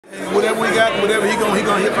Whatever we got, whatever he gonna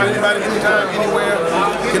hit by anybody, anytime, anywhere.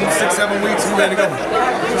 Give him 6, 7 weeks, he's ready to go.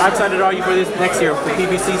 How excited are you for this next year? For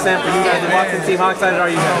PBC, Sam, for you guys, the boxing team, how excited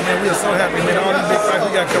are you? Oh man, we are so happy, man. All these big fights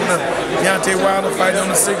we got coming up. Deontay Wilder fight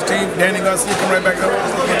on the 16th. Danny Garcia come right back up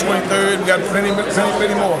on the 23rd. We got plenty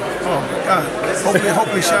more. Oh my God.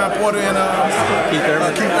 Hopefully Sean Porter and Keith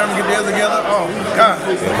Thurman get theirs together. Oh my God.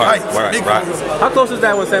 Right. How close is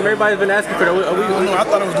that one, Sam? Everybody's been asking for that. I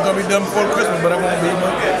thought it was gonna be done before Christmas, but it won't be.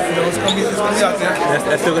 It's gonna be out there.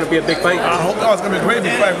 That's still gonna be a big fight. I hope it's gonna be a great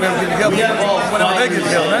big fight. We're gonna get together. Whenever they get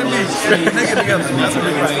together, not me. They get together. That's a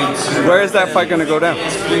big fight. Where is that fight gonna go down?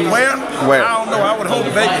 Where? I don't know. I would hope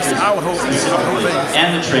Vegas. I would hope Vegas.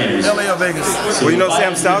 And the trainers. LA or Vegas. Well, you know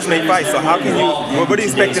Sam Styles may fight, so how can you? What are you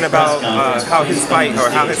expecting about how his fight or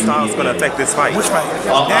how his style is gonna affect this fight? Which fight?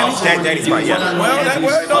 Danny's fight, yeah.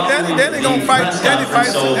 Danny gonna fight. Danny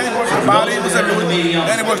fights. Danny works the body.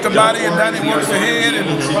 Danny works the body and Danny works the head, and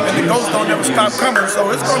the ghost don't ever stop coming.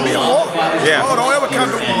 So it's gonna be a war. Yeah. Oh, don't ever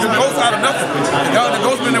count the ghost out of nothing. The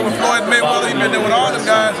ghost been there with Floyd Mayweather. He been there with all them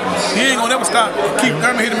guys. He ain't gonna never stop. Keep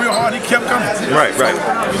Thurman hit him real hard. He kept coming. Right. So,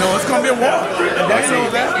 you know, it's gonna be a war. And Danny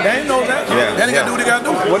knows that. Danny knows that. Yeah. Danny gotta do what he gotta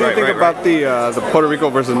do. What do you think about the Puerto Rico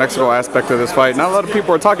versus Mexico aspect of this fight? Not a lot of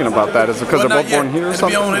people are talking about that. Is it because they're both born here or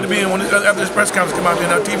something? It'll be on after this press conference come out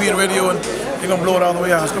there on TV and radio, and they're gonna blow it all the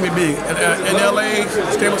way out. It's gonna be big. And in LA,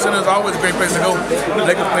 Staples Center is always a great place to go.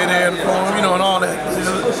 They can play there, you know, and all that.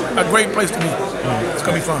 It's a great place to be. It's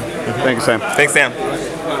gonna be fun. Thank you, Sam. Thanks, Sam.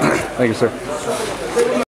 Thank you, sir.